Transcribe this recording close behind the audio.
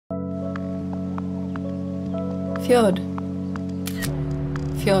Fjorden.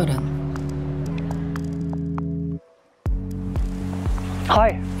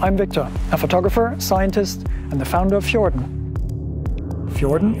 Hi, I'm Victor, a photographer, scientist, and the founder of Fjorden.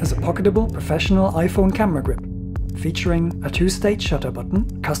 Fjorden is a pocketable professional iPhone camera grip, featuring a 2-stage shutter button,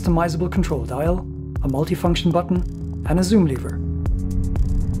 customizable control dial, a multifunction button, and a zoom lever.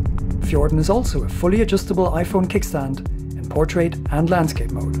 Fjorden is also a fully adjustable iPhone kickstand in portrait and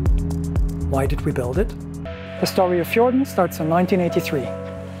landscape mode. Why did we build it? The story of Fjorden starts in 1983.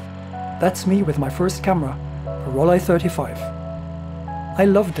 That's me with my first camera, a Rollei 35. I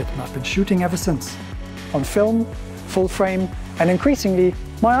loved it and I've been shooting ever since. On film, full frame, and increasingly,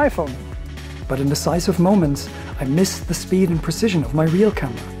 my iPhone. But in decisive moments, I missed the speed and precision of my real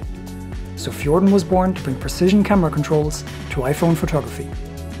camera. So Fjorden was born to bring precision camera controls to iPhone photography.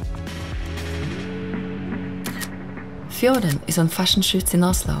 Fjorden is on fashion shoots in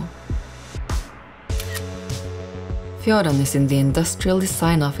Oslo. Fjorden is in the industrial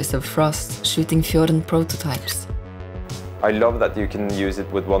design office of Frost, shooting Fjorden prototypes. I love that you can use it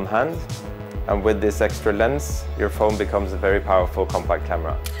with one hand, and with this extra lens, your phone becomes a very powerful compact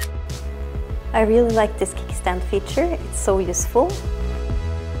camera. I really like this kickstand feature, it's so useful.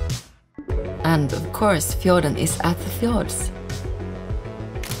 And of course, Fjorden is at the fjords.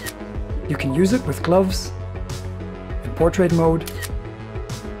 You can use it with gloves, in portrait mode,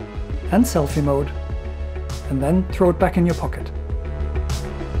 and selfie mode, and then throw it back in your pocket.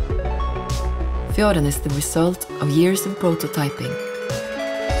 Fjorden is the result of years of prototyping.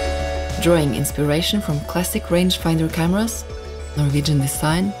 Drawing inspiration from classic rangefinder cameras, Norwegian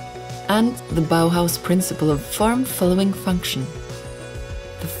design, and the Bauhaus principle of form following function.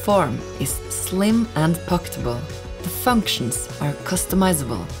 The form is slim and pocketable. The functions are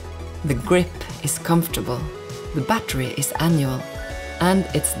customizable. The grip is comfortable. The battery is annual. And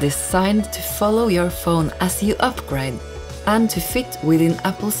it's designed to follow your phone as you upgrade and to fit within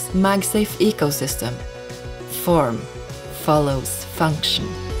Apple's MagSafe ecosystem. Form follows function.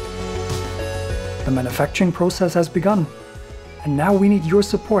 The manufacturing process has begun, and now we need your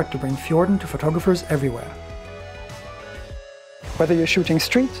support to bring Fjorden to photographers everywhere. Whether you're shooting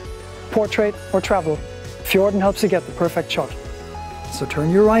street, portrait, or travel, Fjorden helps you get the perfect shot. So turn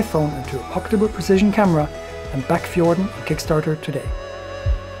your iPhone into a pocketable precision camera and back Fjorden on Kickstarter today.